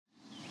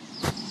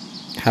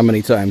How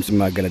many times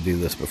am I going to do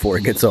this before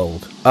it gets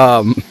old?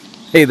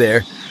 Hey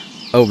there,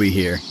 Obi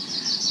here.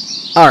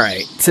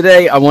 Alright,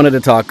 today I wanted to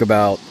talk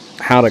about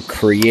how to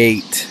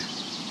create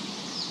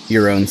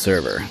your own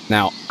server.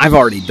 Now, I've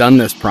already done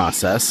this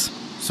process,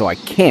 so I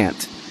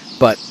can't,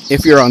 but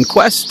if you're on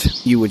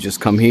Quest, you would just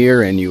come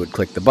here and you would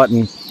click the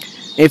button.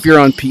 If you're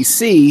on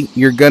PC,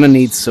 you're going to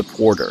need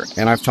Supporter,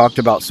 and I've talked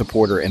about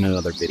Supporter in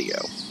another video.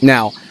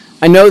 Now,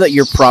 I know that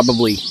you're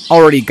probably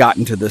already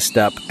gotten to this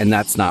step, and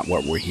that's not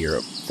what we're here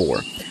for.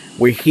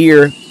 We're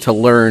here to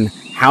learn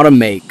how to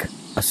make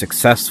a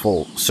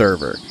successful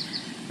server.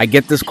 I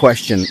get this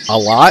question a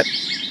lot,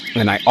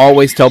 and I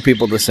always tell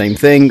people the same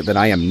thing, that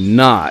I am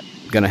not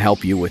going to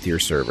help you with your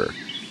server.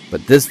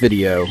 But this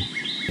video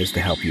is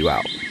to help you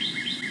out.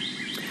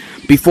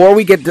 Before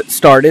we get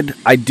started,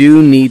 I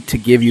do need to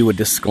give you a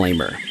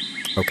disclaimer,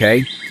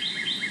 okay?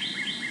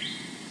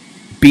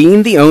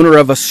 Being the owner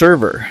of a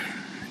server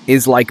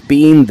is like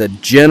being the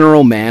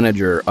general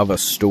manager of a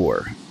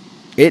store.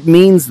 It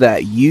means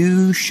that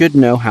you should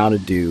know how to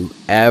do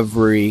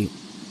every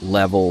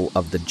level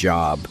of the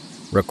job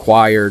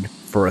required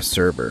for a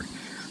server.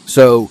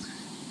 So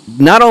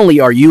not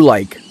only are you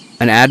like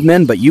an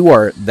admin, but you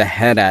are the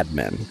head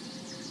admin.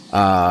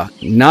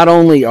 Not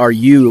only are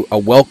you a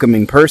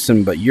welcoming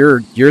person, but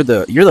you're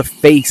the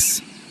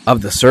face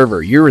of the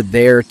server. You're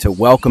there to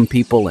welcome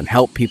people and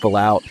help people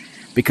out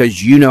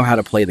because you know how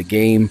to play the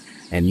game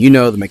and you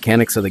know the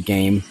mechanics of the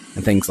game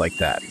and things like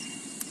that.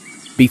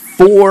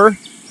 Before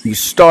you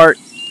start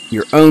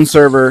your own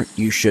server,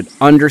 you should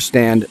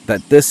understand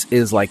that this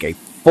is like a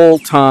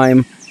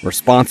full-time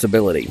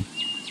responsibility.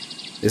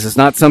 This is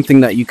not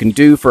something that you can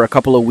do for a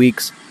couple of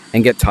weeks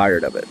and get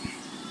tired of it.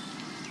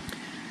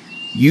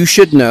 You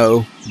should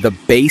know the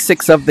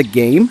basics of the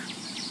game.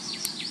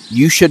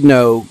 You should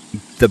know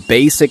the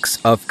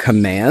basics of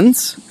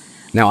commands.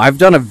 Now, I've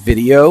done a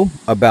video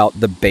about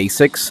the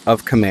basics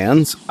of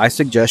commands. I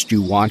suggest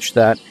you watch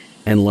that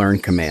and learn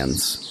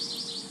commands.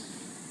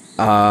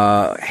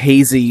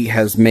 Hazy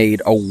has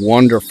made a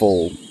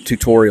wonderful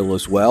tutorial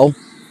as well.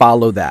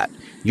 Follow that.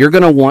 You're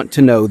going to want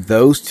to know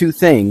those two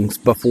things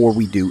before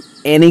we do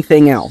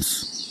anything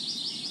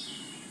else.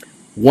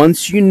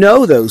 Once you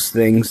know those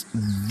things,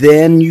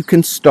 then you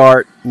can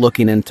start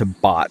looking into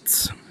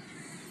bots,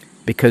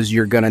 because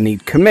you're going to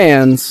need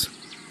commands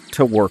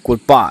to work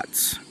with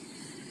bots.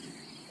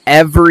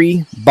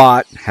 Every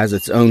bot has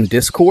its own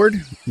Discord.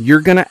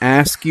 You're going to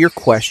ask your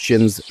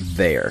questions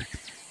there.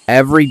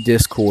 Every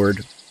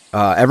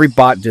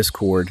bot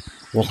Discord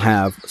will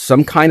have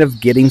some kind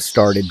of getting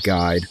started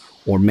guide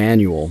or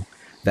manual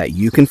that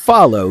you can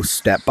follow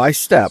step by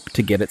step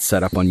to get it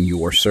set up on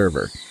your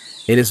server.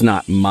 It is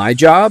not my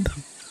job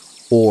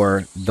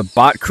or the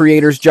bot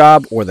creator's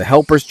job or the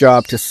helper's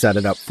job to set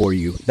it up for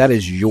you. That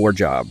is your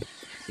job.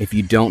 If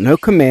you don't know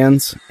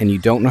commands and you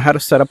don't know how to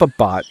set up a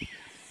bot,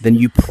 then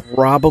you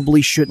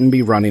probably shouldn't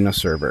be running a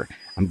server.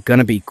 I'm going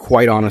to be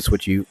quite honest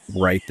with you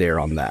right there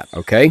on that,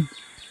 okay?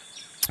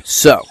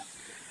 So,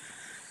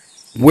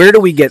 where do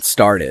we get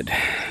started?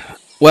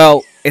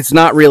 Well, it's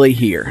not really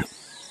here.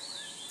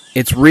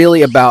 It's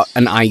really about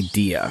an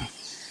idea.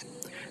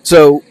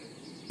 So,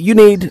 you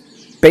need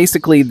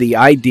basically the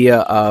idea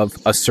of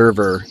a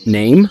server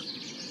name.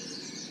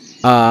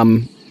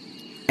 And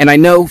I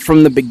know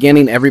from the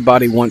beginning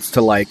everybody wants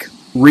to like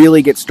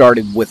really get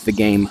started with the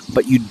game,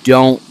 but you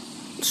don't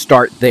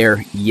start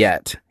there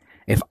yet.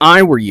 If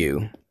I were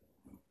you,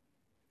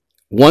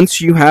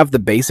 once you have the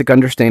basic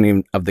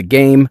understanding of the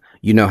game,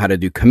 you know how to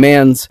do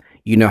commands,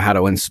 you know how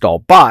to install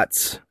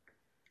bots,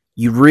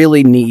 you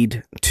really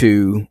need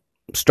to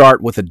start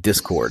with a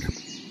Discord.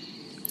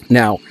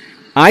 Now,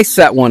 I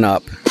set one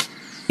up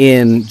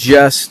in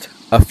just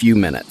a few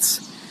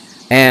minutes,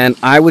 and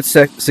I would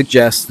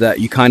suggest that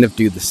you kind of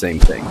do the same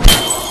thing.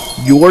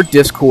 Your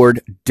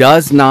Discord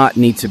does not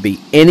need to be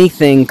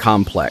anything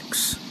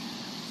complex,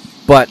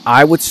 but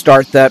I would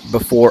start that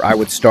before I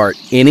would start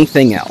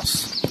anything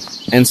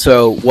else. And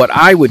so what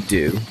I would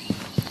do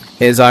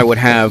is I would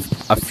have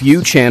a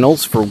few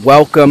channels for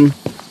welcome,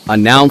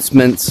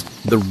 announcements,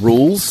 the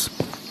rules.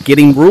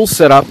 Getting rules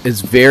set up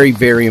is very,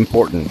 very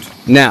important.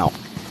 Now,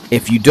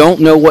 if you don't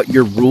know what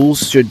your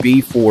rules should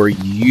be for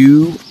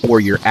you or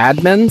your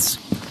admins,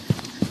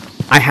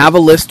 I have a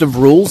list of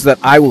rules that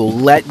I will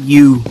let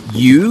you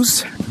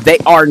use. They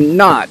are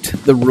not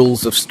the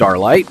rules of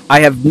Starlight.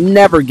 I have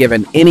never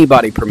given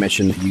anybody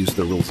permission to use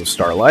the rules of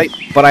Starlight,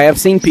 but I have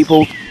seen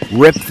people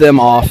rip them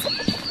off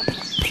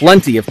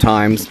plenty of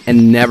times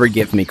and never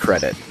give me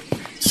credit.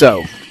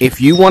 So, if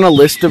you want a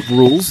list of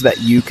rules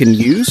that you can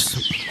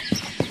use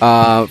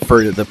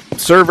for the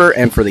server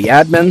and for the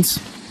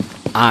admins,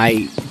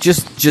 I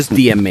just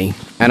DM me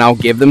and I'll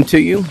give them to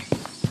you.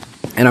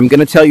 And I'm going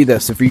to tell you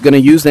this, if you're going to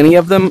use any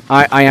of them,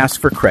 I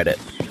ask for credit.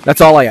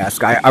 That's all I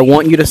ask. I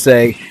want you to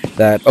say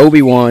that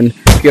Obi-Wan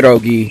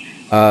Kirogi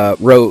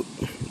wrote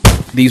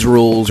these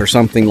rules or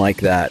something like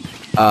that.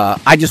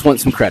 I just want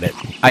some credit.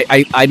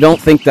 I don't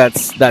think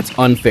that's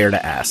unfair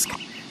to ask.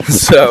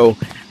 So,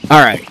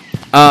 all right.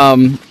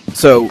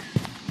 So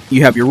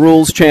you have your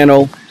rules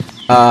channel.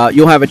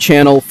 You'll have a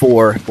channel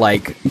for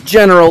like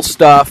general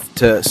stuff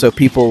so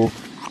people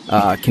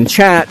can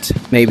chat,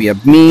 maybe a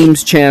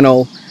memes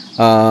channel,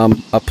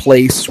 a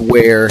place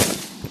where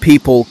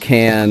people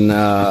can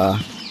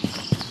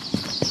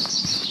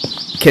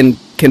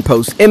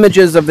post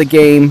images of the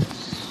game,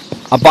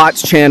 a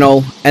bots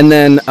channel, and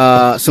then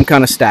some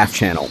kind of staff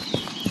channel.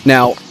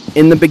 Now,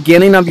 in the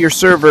beginning of your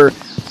server,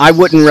 I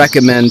wouldn't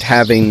recommend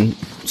having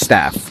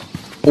staff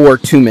or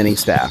too many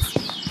staff.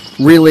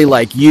 Really,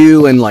 like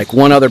you and like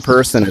one other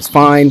person is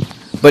fine,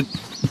 but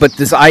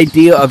this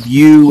idea of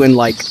you and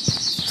like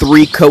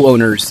 3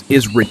 co-owners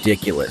is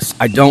ridiculous.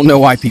 I don't know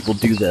why people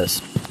do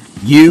this.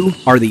 You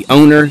are the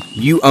owner,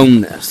 you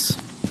own this.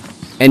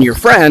 And your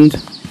friend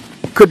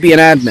could be an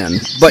admin,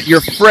 but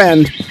your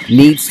friend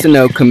needs to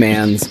know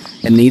commands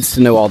and needs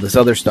to know all this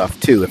other stuff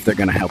too if they're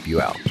going to help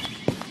you out.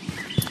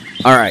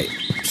 Alright,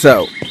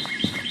 so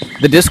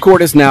the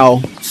Discord is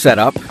now set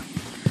up.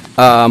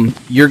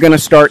 You're going to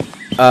start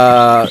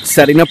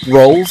setting up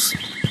roles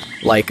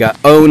like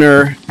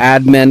owner,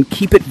 admin.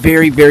 Keep it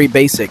very, very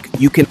basic.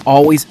 You can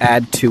always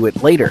add to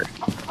it later.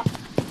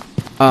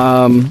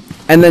 And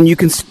then you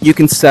can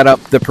set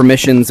up the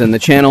permissions and the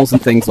channels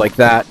and things like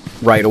that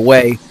right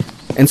away.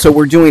 And so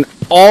we're doing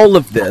all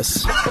of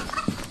this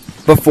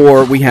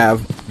before we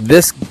have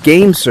this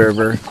game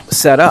server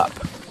set up.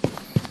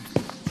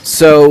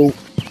 So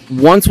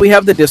once we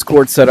have the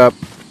Discord set up,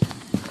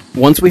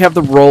 once we have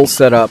the role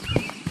set up,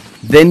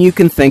 then you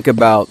can think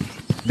about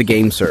the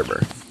game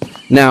server.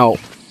 Now,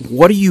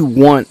 what do you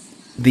want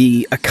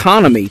the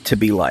economy to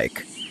be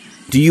like?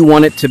 Do you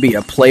want it to be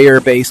a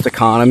player-based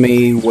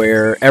economy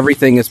where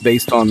everything is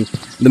based on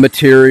the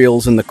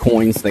materials and the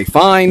coins they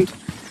find?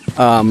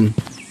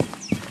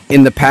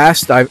 In the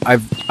past,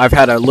 I've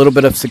had a little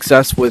bit of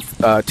success with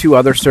 2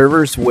 other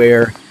servers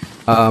where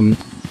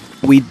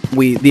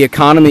the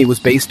economy was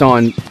based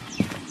on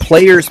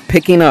players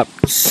picking up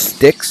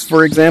sticks,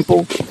 for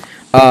example.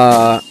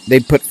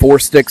 They'd put 4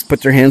 sticks,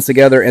 put their hands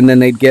together, and then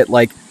they'd get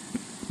like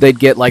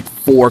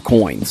 4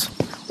 coins.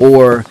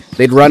 Or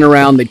they'd run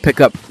around, they'd pick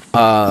up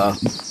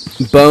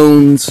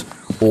bones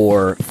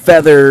or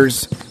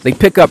feathers. They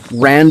pick up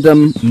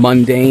random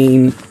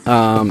mundane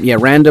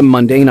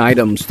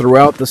items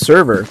throughout the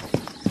server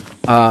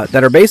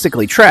that are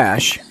basically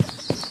trash.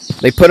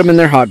 They put them in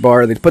their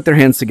hotbar, they'd put their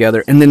hands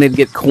together, and then they'd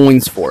get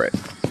coins for it.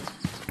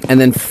 And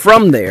then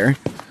from there,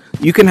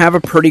 you can have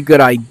a pretty good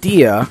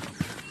idea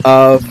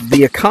of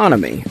the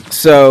economy.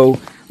 So,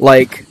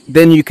 like,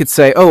 then you could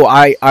say, oh,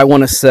 I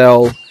want to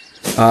sell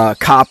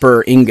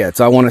copper ingots.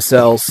 I want to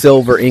sell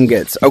silver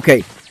ingots.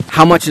 Okay,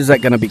 how much is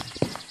that going to be?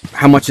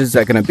 How much is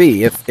that going to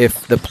be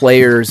if the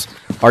players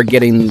are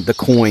getting the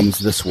coins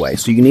this way?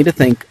 So you need to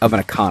think of an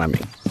economy.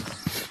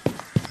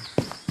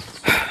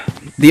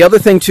 The other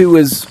thing, too,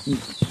 is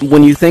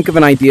when you think of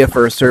an idea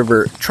for a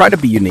server, try to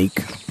be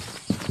unique.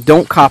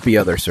 Don't copy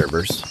other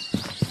servers.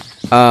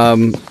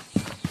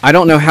 I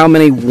don't know how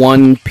many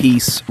One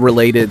Piece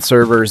related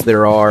servers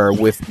there are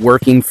with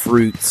working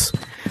fruits.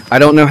 I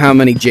don't know how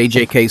many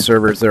JJK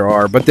servers there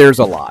are, but there's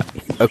a lot,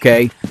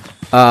 okay?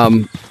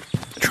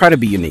 Try to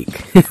be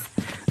unique.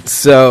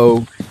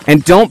 So,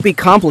 and don't be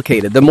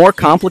complicated. The more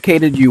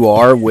complicated you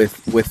are with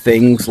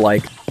things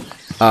like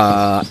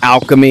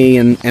alchemy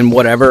and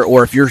whatever,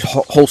 or if your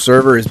whole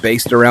server is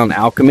based around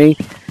alchemy,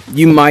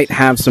 you might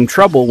have some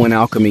trouble when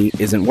alchemy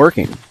isn't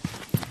working.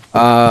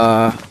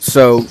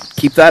 So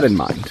keep that in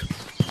mind.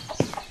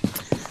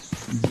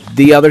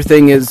 The other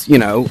thing is, you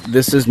know,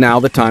 this is now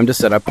the time to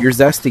set up your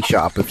Zesty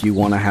shop if you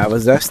want to have a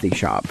Zesty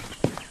shop.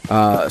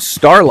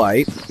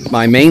 Starlight,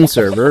 my main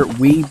server,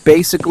 we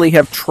basically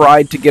have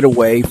tried to get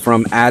away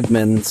from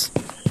admins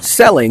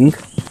selling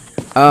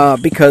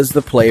because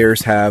the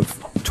players have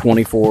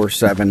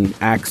 24/7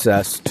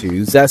 access to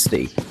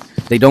Zesty.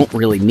 They don't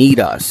really need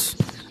us.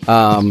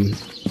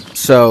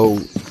 So,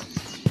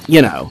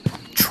 you know,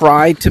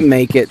 try to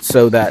make it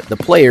so that the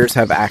players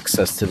have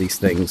access to these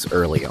things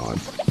early on.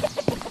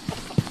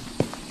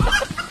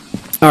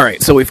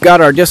 Alright, so we've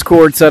got our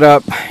Discord set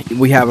up,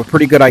 we have a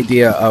pretty good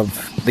idea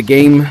of the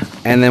game,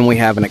 and then we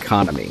have an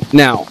economy.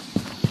 Now,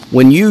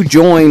 when you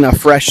join a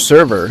fresh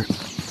server,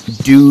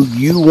 do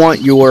you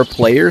want your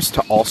players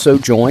to also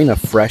join a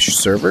fresh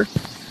server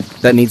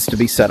that needs to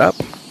be set up?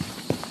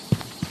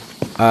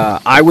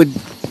 I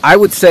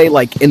would say,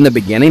 like, in the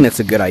beginning,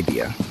 it's a good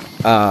idea.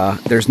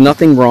 There's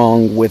nothing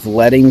wrong with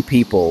letting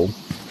people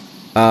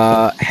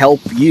help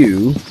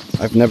you.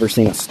 I've never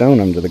seen a stone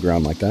under the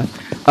ground like that.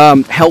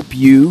 Help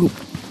you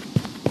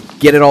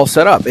get it all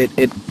set up.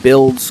 It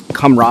builds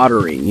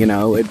camaraderie, you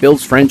know, it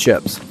builds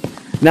friendships.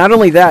 Not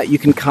only that, you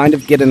can kind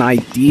of get an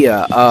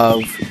idea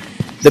of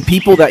the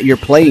people that you're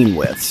playing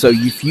with. So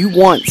if you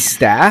want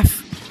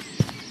staff,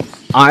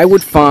 I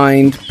would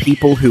find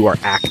people who are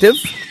active.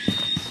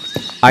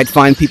 I'd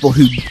find people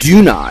who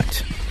do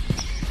not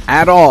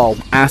at all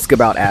ask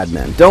about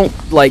admin. Don't,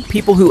 like,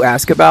 people who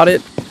ask about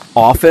it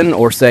often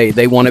or say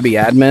they want to be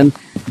admin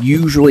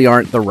usually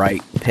aren't the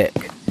right pick.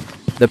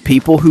 The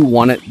people who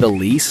want it the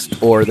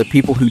least, or the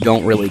people who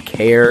don't really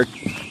care,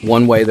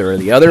 one way or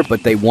the other,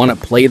 but they want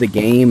to play the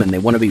game and they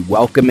want to be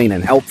welcoming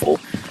and helpful,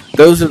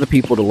 those are the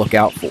people to look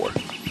out for.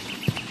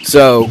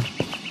 So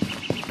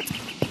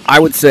I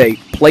would say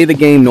play the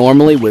game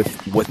normally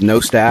with no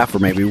staff or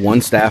maybe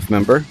one staff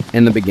member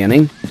in the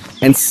beginning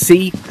and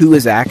see who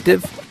is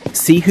active,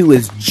 see who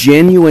is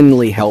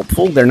genuinely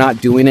helpful. They're not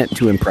doing it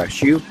to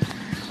impress you.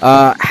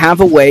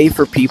 Have a way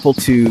for people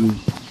to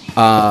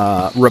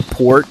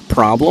report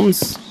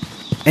problems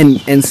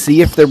and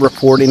see if they're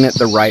reporting it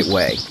the right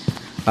way.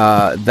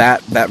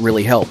 That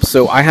really helps.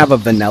 So I have a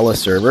vanilla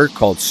server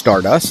called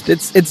Stardust.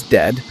 It's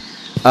dead.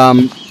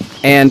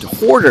 And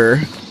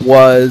Hoarder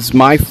was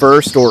my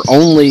first or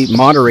only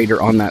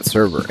moderator on that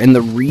server. And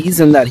the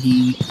reason that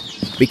he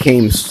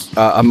became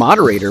a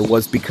moderator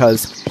was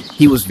because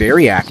he was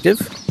very active.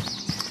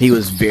 He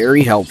was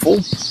very helpful.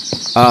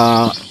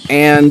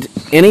 And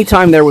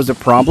anytime there was a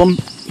problem,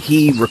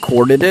 he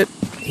recorded it.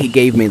 He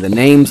gave me the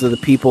names of the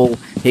people.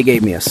 He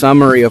gave me a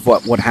summary of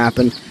what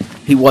happened.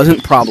 He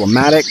wasn't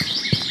problematic.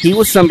 He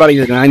was somebody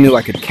that I knew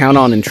I could count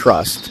on and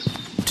trust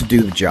to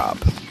do the job.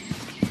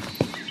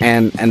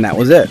 And that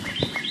was it.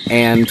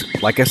 And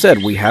like I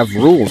said, we have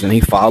rules, and he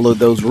followed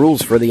those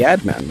rules for the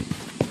admin.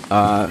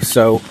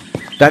 So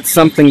that's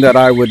something that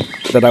I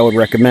would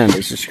recommend,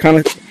 is just kind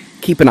of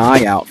keep an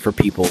eye out for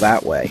people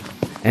that way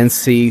and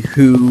see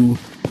who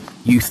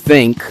you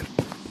think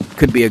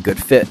could be a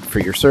good fit for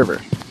your server.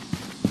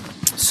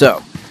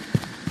 So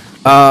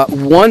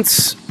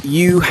once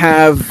you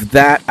have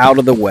that out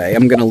of the way,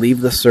 I'm going to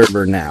leave the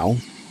server now.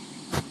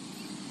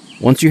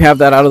 Once you have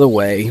that out of the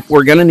way,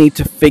 we're going to need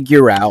to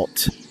figure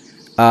out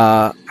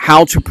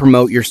how to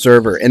promote your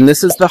server, and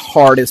this is the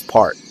hardest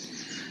part.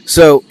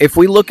 So if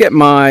we look at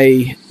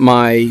my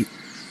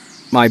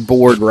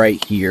board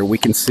right here, we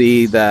can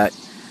see that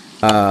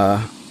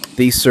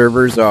these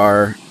servers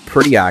are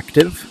pretty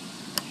active.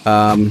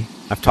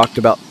 I've talked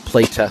about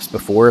playtest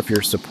before. If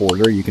you're a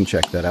supporter, you can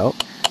check that out.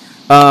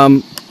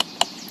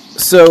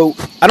 So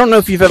I don't know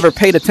if you've ever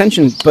paid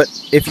attention, but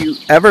if you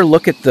ever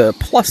look at the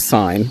plus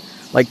sign,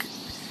 like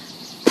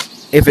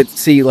if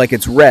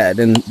it's red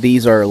and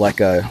these are like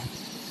a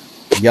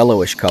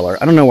yellowish color.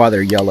 I don't know why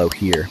they're yellow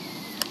here.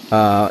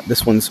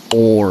 This one's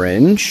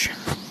orange.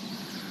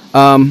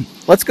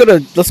 Let's go to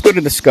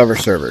Discover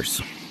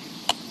servers.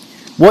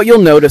 What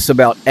you'll notice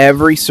about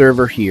every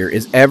server here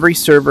is every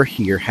server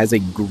here has a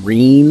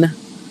green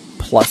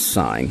plus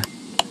sign,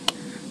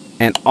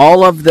 and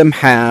all of them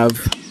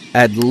have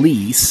at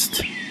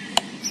least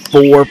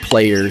 4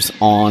 players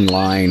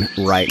online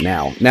right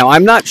now. Now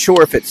I'm not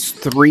sure if it's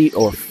 3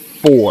 or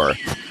 4.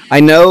 I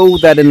know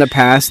that in the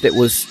past it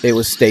was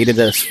stated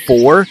as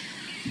 4,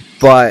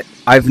 but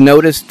I've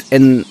noticed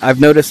in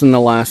the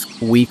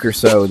last week or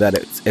so that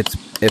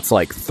it's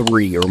like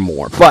 3 or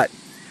more. But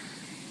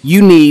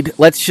you need,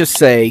 let's just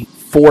say,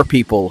 4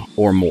 people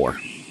or more.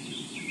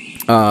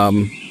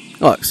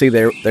 Look, see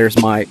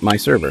there's my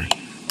server.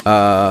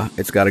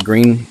 It's got a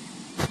green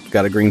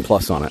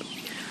plus on it.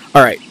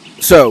 All right,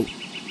 so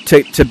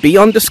to be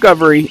on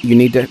Discovery, you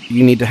need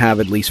to have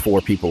at least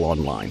 4 people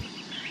online.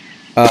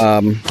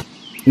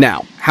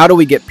 Now, how do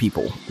we get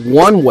people?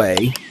 One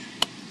way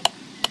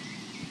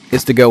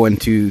is to go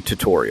into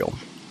tutorial.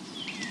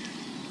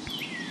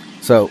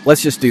 So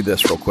let's just do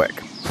this real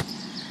quick.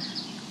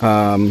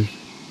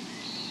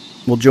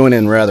 We'll join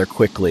in rather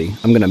quickly.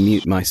 I'm going to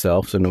mute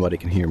myself so nobody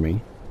can hear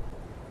me.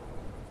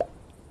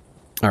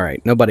 All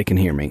right, nobody can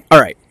hear me. All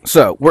right,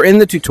 so we're in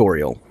the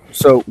tutorial.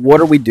 So what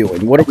are we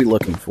doing? What are we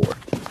looking for?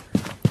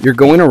 You're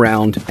going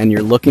around and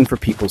you're looking for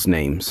people's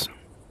names.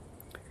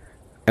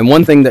 And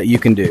one thing that you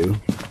can do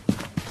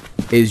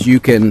is you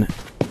can,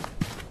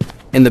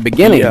 in the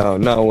beginning... Yo,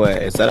 no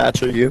way. Is that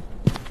actually you?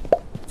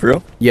 For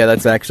real? Yeah,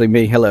 that's actually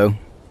me. Hello.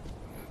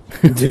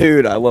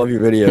 Dude, I love your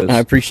videos. I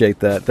appreciate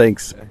that.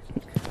 Thanks.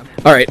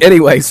 All right,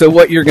 anyway, so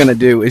what you're going to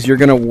do is you're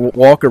going to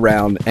walk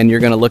around and you're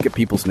going to look at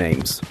people's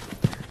names.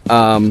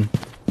 And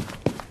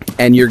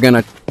you're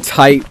going to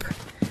type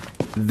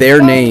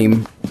their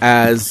name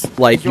as,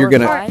 like, you're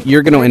going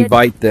to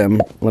invite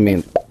them.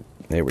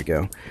 There we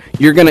go.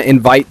 You're going to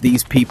invite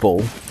these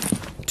people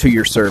to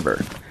your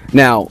server.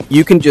 Now,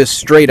 you can just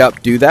straight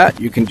up do that.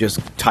 You can just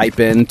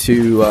type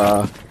into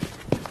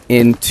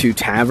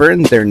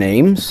Tavern their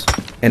names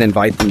and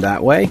invite them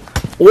that way.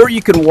 Or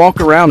you can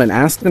walk around and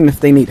ask them if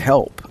they need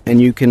help.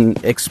 And you can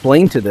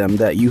explain to them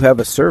that you have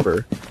a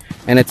server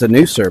and it's a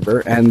new server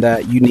and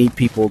that you need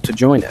people to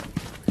join it.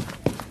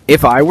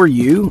 If I were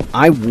you,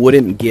 I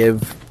wouldn't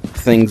give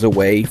things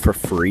away for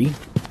free.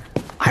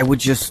 I would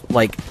just,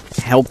 like,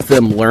 help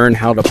them learn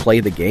how to play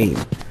the game.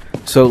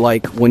 So,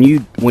 like, when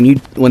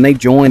they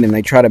join and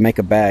they try to make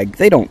a bag,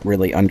 they don't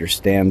really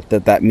understand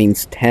that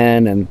means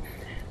 10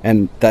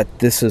 and that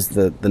this is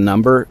the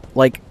number.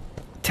 Like,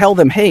 tell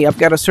them, hey, I've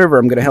got a server,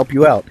 I'm going to help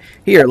you out.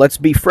 Here, let's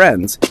be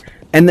friends.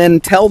 And then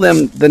tell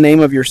them the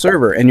name of your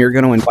server and you're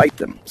going to invite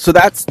them. So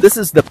this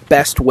is the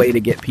best way to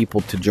get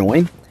people to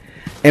join.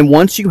 And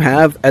once you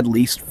have at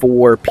least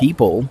 4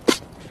 people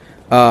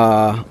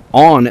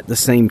on at the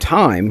same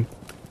time,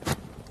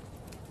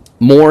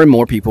 more and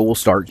more people will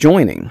start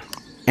joining.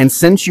 And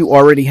since you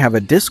already have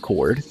a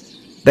Discord,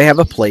 they have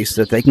a place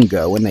that they can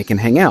go and they can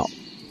hang out.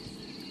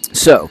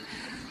 So,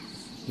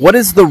 what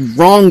is the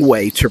wrong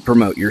way to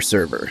promote your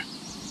server?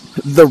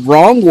 The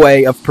wrong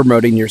way of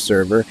promoting your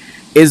server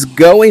is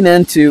going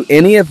into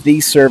any of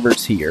these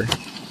servers here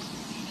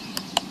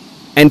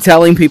and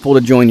telling people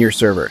to join your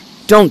server.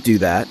 Don't do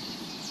that.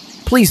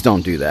 Please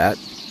don't do that.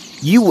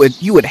 You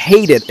would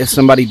hate it if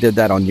somebody did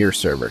that on your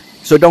server.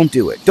 So don't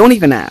do it. Don't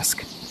even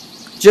ask.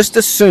 Just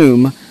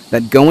assume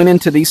that going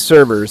into these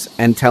servers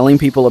and telling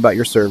people about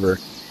your server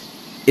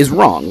is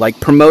wrong. Like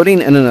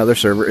promoting in another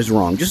server is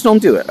wrong. Just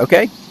don't do it,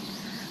 okay?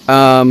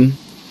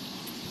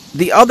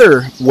 The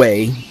other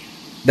way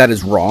that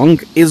is wrong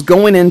is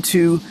going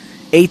into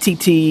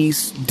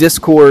ATT's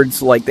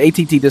Discords, like the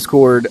ATT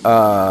Discord,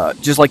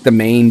 just like the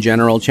main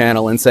general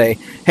channel, and say,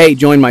 hey,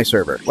 join my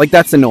server. Like,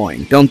 that's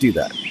annoying. Don't do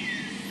that.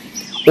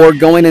 Or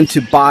going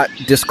into bot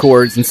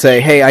Discords and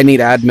say, hey, I need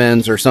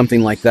admins or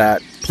something like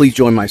that. Please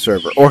join my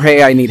server. Or,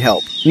 hey, I need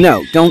help.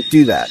 No, don't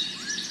do that.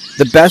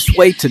 The best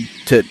way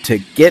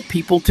to get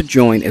people to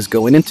join is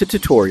going into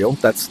tutorial.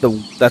 That's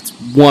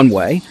one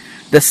way.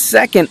 The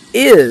second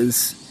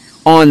is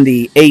on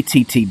the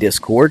ATT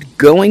Discord,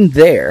 going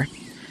there,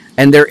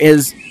 and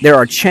there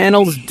are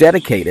channels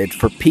dedicated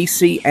for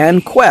PC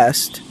and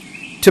Quest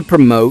to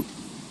promote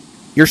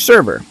your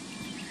server.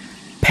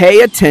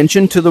 Pay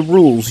attention to the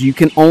rules. You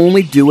can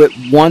only do it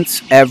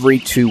once every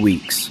 2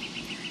 weeks.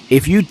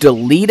 If you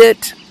delete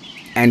it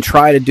and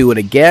try to do it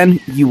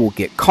again, you will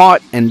get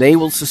caught and they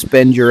will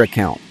suspend your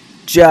account.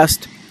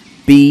 Just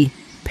be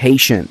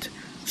patient.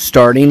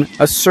 Starting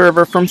a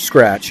server from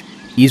scratch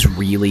is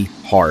really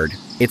hard.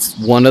 It's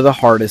one of the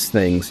hardest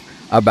things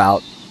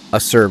about a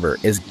server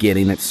is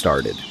getting it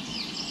started.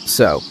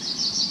 So,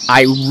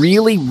 I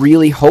really,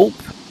 really hope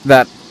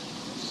that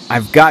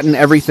I've gotten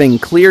everything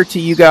clear to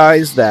you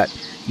guys, that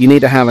you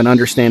need to have an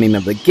understanding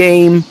of the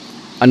game,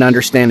 an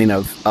understanding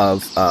of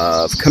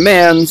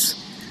commands,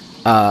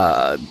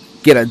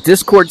 get a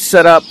Discord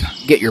set up,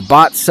 get your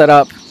bot set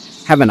up,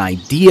 have an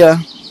idea,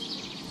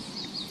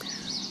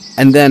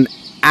 and then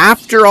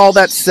after all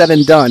that's said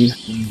and done,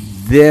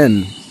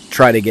 then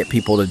try to get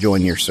people to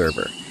join your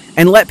server.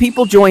 And let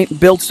people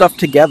build stuff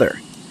together.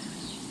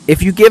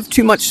 If you give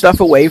too much stuff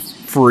away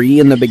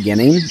free in the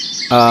beginning,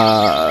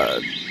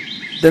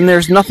 then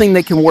there's nothing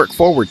they can work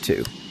forward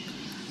to.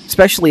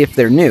 Especially if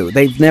they're new.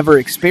 They've never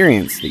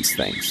experienced these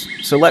things.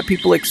 So let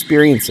people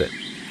experience it.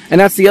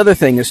 And that's the other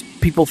thing, is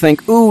people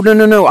think, ooh,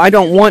 no, I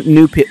don't want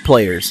new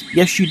players.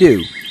 Yes, you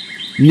do.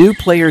 New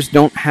players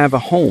don't have a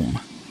home.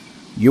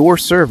 Your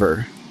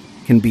server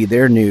can be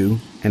their new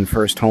and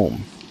first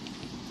home.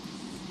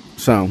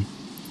 So,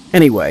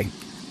 anyway,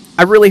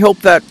 I really hope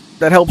that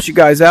helps you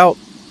guys out.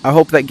 I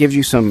hope that gives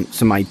you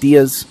some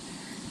ideas.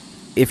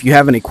 If you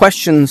have any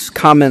questions,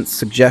 comments,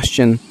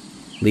 suggestion,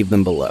 leave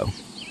them below.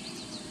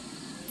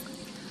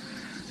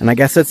 And I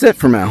guess that's it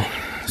for now.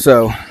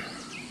 So,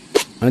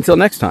 until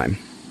next time.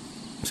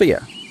 See ya.